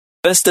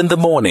First in the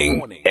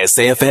morning,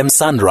 SAFM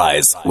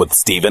Sunrise with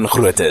Stephen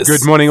Grootes.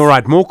 Good morning. All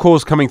right, more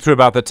calls coming through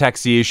about the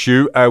taxi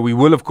issue. We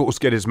will, of course,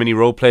 get as many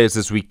role players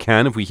as we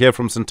can. If we hear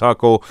from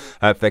Santako,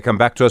 if they come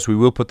back to us, we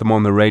will put them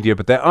on the radio.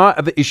 But there are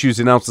other issues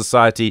in our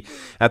society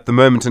at the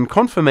moment. And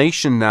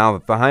confirmation now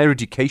that the Higher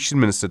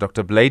Education Minister,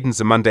 Dr.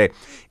 Nzimande,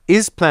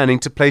 is planning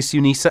to place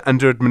UNISA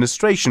under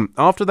administration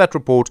after that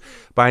report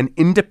by an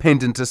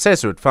independent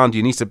assessor. It found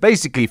UNISA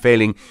basically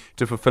failing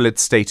to fulfill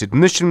its stated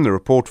mission. The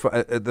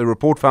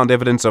report found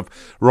evidence of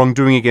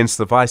wrongdoing against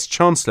the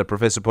Vice-Chancellor,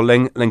 Professor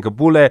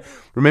Lenkabule.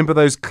 Remember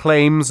those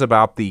claims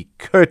about the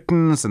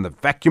curtains and the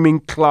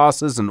vacuuming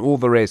classes and all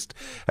the rest?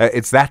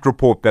 It's that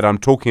report that I'm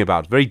talking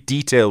about, very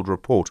detailed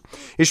report.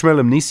 Ishmael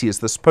Mnisi is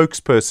the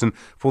spokesperson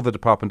for the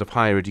Department of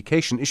Higher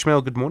Education.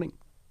 Ishmael, good morning.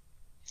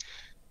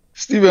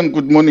 Stephen,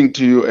 good morning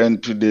to you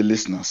and to the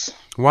listeners.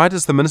 Why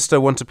does the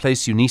minister want to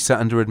place UNISA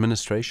under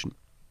administration?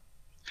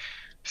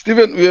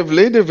 Stephen, we have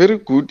laid a very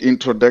good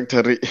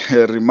introductory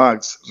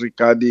remarks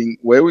regarding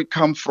where we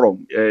come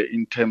from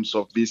in terms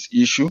of this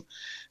issue.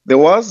 There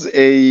was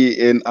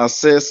an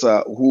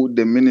assessor who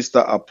the minister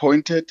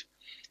appointed,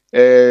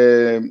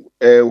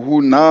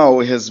 who now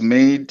has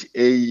made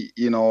a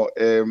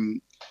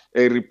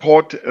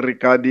report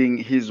regarding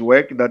his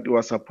work that he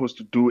was supposed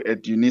to do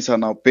at UNISA.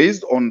 Now,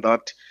 based on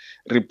that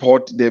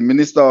report, the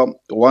minister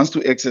wants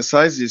to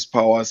exercise his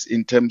powers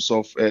in terms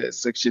of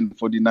Section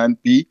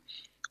 49B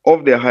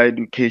of the Higher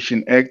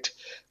Education Act,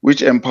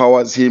 which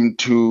empowers him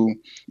to,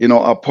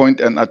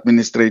 appoint an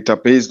administrator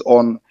based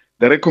on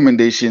the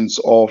recommendations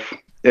of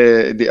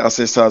the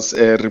assessor's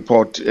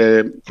report,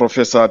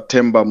 Professor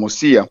Themba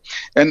Mosia.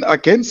 And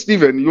again,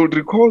 Stephen, you'll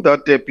recall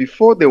that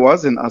before there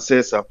was an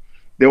assessor,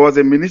 there was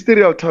a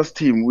ministerial task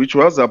team which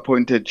was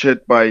appointed,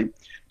 chaired by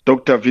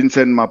Dr.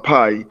 Vincent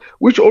Mapai,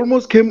 which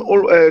almost came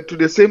to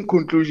the same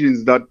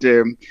conclusions that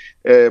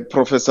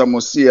Professor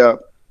Mosia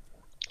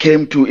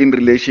came to in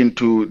relation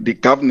to the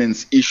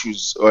governance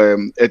issues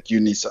at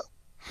UNISA.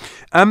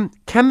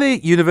 Can the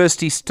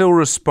university still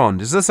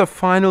respond? Is this a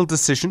final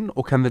decision,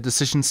 or can the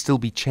decision still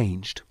be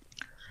changed?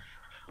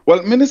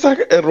 Well, Minister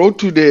wrote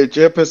to the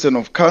chairperson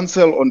of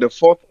council on the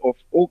 4th of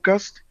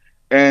August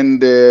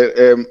and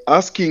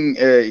asking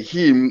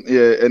him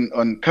and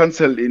on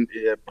council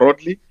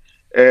broadly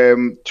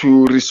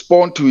to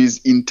respond to his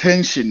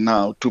intention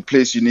now to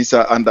place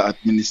UNISA under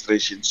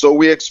administration. So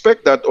we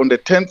expect that on the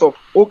 10th of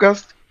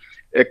August,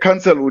 a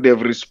council would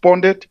have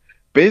responded.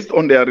 Based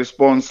on their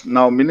response,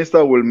 now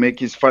Minister will make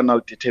his final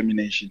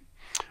determination.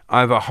 I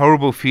have a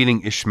horrible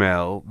feeling,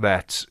 Ishmael,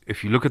 that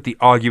if you look at the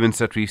arguments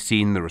that we've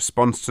seen, the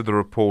response to the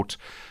report,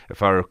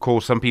 if I recall,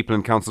 some people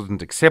in council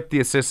didn't accept the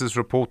assessor's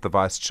report. The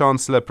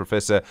Vice-Chancellor,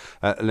 Professor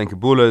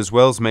Lenkabule, as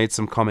well, has made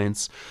some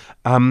comments.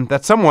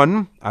 That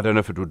someone, I don't know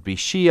if it would be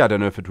she, I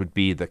don't know if it would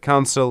be the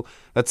council,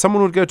 that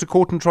someone would go to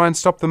court and try and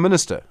stop the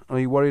minister. Are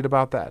you worried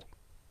about that?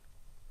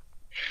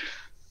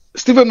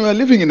 Stephen, we are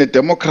living in a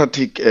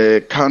democratic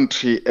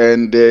country,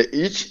 and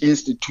each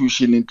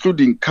institution,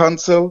 including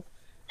council,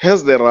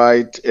 has the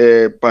right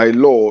by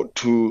law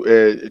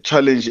to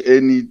challenge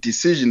any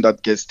decision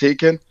that gets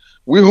taken.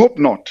 We hope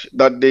not,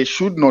 that they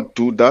should not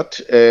do that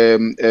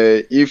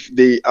if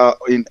they are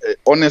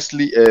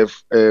honestly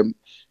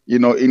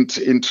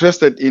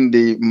interested in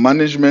the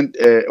management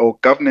or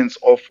governance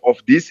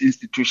of this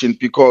institution,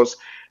 because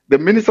the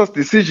minister's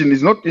decision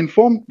is not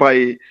informed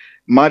by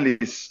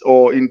malice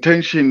or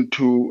intention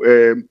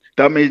to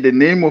damage the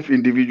name of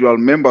individual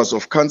members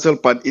of council,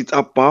 but it's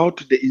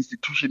about the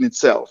institution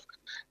itself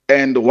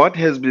and what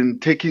has been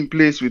taking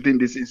place within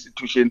this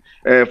institution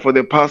for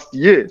the past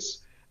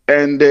years.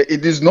 And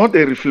it is not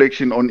a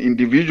reflection on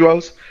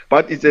individuals,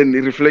 but it's a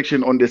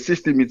reflection on the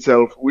system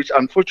itself, which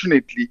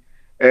unfortunately,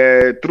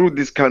 through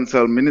this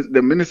council,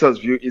 the minister's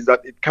view is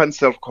that it can't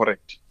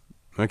self-correct.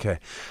 Okay.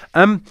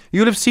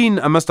 You'll have seen,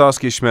 I must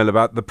ask Ishmael,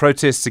 about the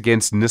protests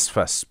against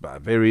NSFAS by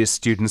various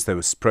students. There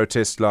was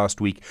protests last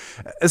week.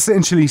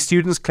 Essentially,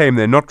 students claim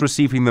they're not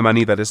receiving the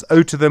money that is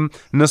owed to them.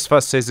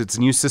 NSFAS says its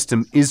new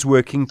system is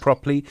working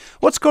properly.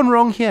 What's gone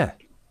wrong here?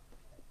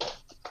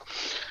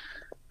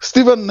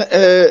 Stephen,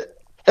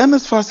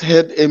 NSFAS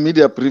had a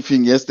media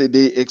briefing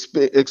yesterday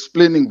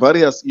explaining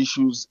various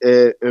issues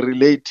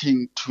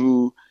relating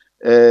to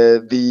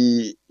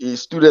the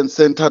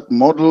student-centered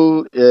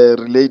model,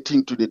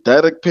 relating to the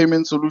direct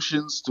payment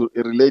solutions,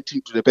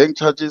 relating to the bank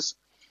charges.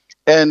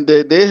 And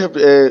they have,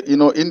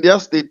 in their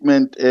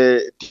statement,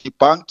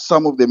 debunked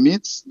some of the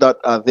myths that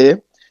are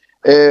there.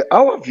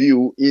 Our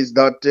view is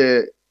that,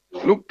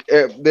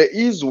 there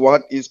is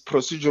what is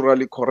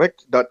procedurally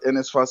correct that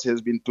NSFAS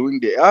has been doing.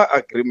 There are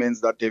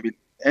agreements that have been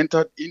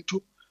entered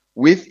into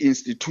with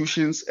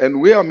institutions,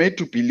 and we are made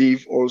to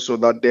believe also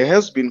that there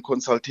has been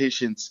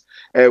consultations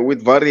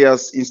with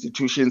various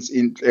institutions,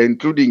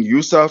 including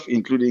USAF,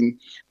 including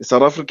the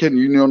South African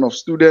Union of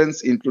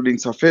Students, including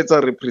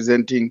SAFETA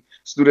representing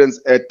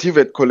students at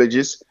TVET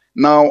colleges,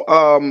 Now,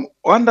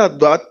 under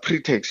that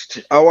pretext,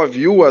 our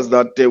view was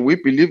that we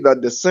believe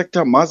that the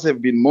sector must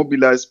have been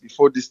mobilized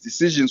before these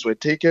decisions were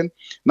taken.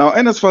 Now,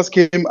 NSFAS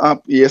came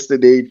up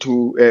yesterday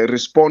to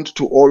respond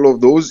to all of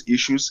those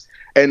issues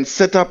and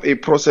set up a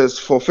process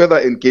for further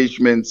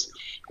engagements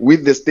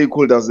with the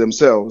stakeholders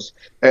themselves.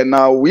 And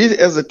now we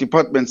as a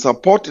department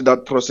support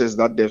that process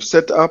that they've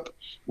set up.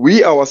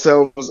 We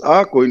ourselves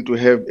are going to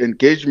have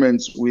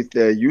engagements with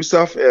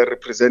USAF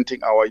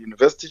representing our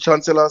university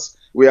chancellors.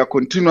 We are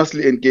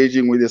continuously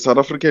engaging with the South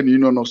African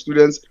Union of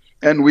Students,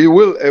 and we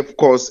will, of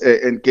course,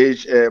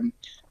 engage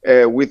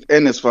with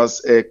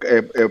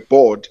NSFAS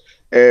board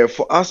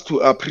for us to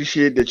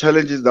appreciate the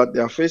challenges that they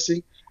are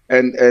facing,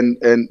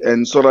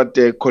 and so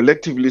that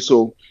collectively,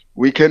 so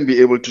we can be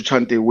able to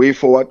chart a way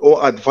forward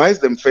or advise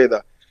them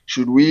further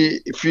should we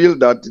feel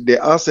that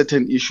there are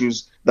certain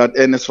issues that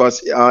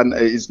NSFAS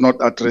is not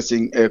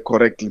addressing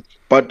correctly.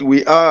 But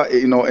we are,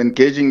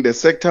 engaging the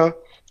sector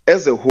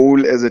as a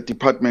whole, as a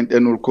department,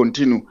 and will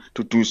continue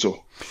to do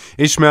so.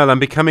 Ishmael, I'm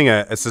becoming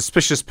a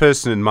suspicious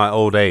person in my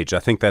old age. I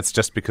think that's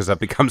just because I've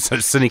become so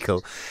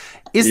cynical.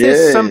 Is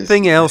there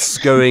something else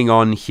going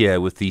on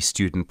here with these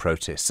student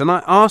protests? And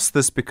I ask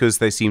this because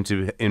they seem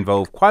to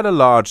involve quite a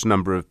large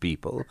number of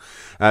people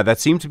that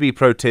seem to be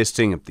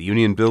protesting at the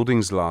union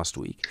buildings last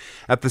week.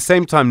 At the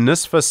same time,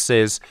 NSFAS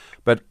says,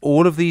 but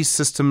all of these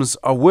systems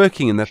are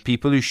working and that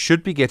people who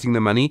should be getting the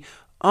money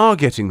are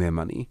getting their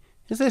money.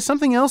 Is there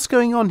something else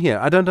going on here?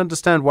 I don't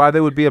understand why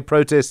there would be a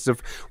protest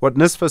if what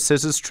NSFAS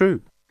says is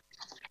true.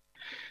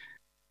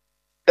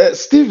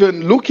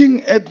 Stephen,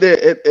 looking at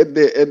the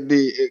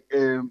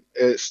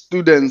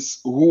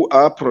students who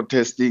are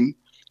protesting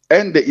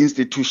and the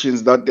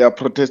institutions that they are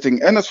protesting,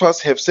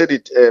 NSFAS have said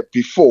it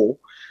before,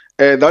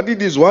 that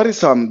it is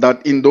worrisome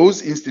that in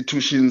those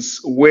institutions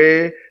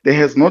where there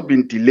has not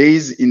been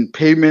delays in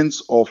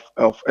payments of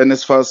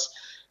NSFAS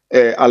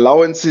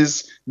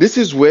allowances, this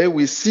is where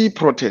we see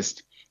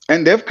protest.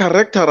 And they've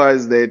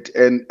characterized that,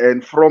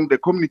 and from the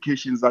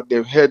communications that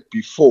they've had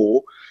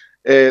before,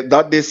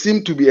 that there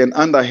seem to be an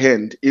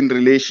underhand in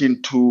relation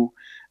to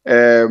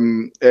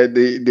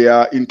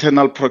their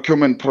internal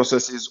procurement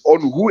processes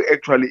on who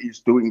actually is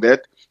doing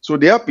that. So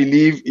their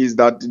belief is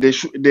that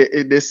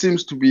there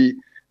seems to be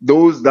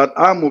those that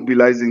are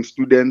mobilizing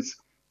students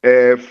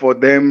for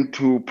them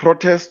to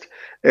protest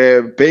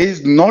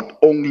based not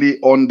only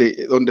on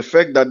the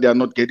fact that they are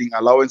not getting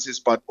allowances,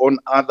 but on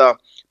other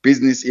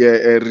business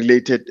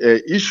related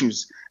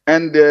issues.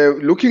 And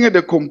looking at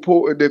the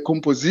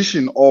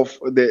composition of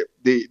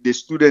the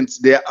students,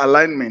 their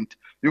alignment,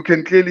 you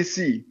can clearly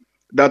see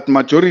that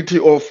majority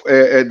of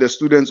the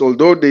students,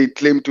 although they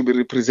claim to be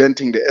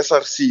representing the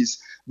SRCs,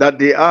 that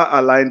they are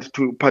aligned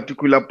to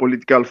particular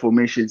political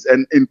formations.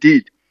 And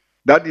indeed,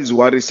 that is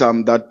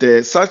worrisome that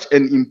such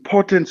an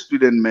important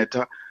student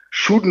matter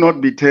should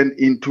not be turned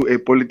into a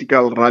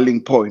political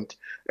rallying point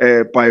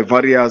by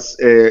various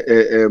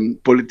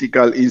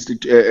political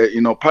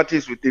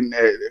parties within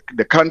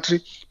the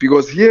country,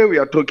 because here we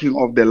are talking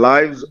of the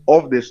lives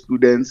of the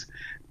students,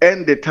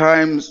 and the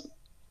times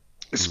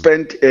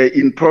spent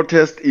in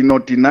protest,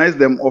 denies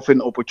them of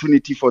an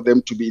opportunity for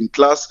them to be in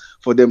class,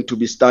 for them to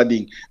be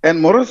studying, and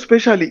more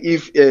especially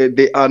if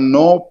there are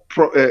no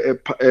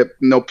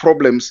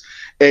problems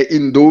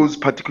in those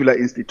particular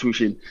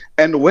institutions.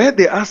 And where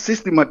there are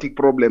systematic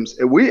problems,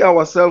 we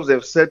ourselves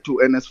have said to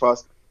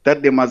NSFAS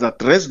that they must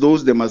address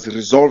those, they must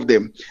resolve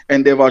them.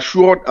 And they've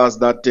assured us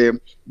that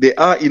they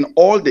are in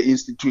all the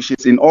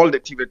institutions, in all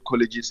the TVET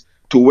colleges,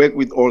 to work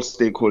with all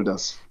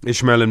stakeholders.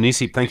 Ishmael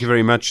Mnisi, thank you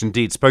very much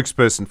indeed.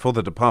 Spokesperson for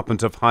the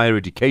Department of Higher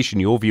Education.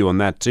 Your view on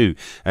that too,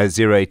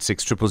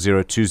 086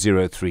 000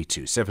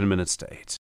 2032. 7 minutes to 8.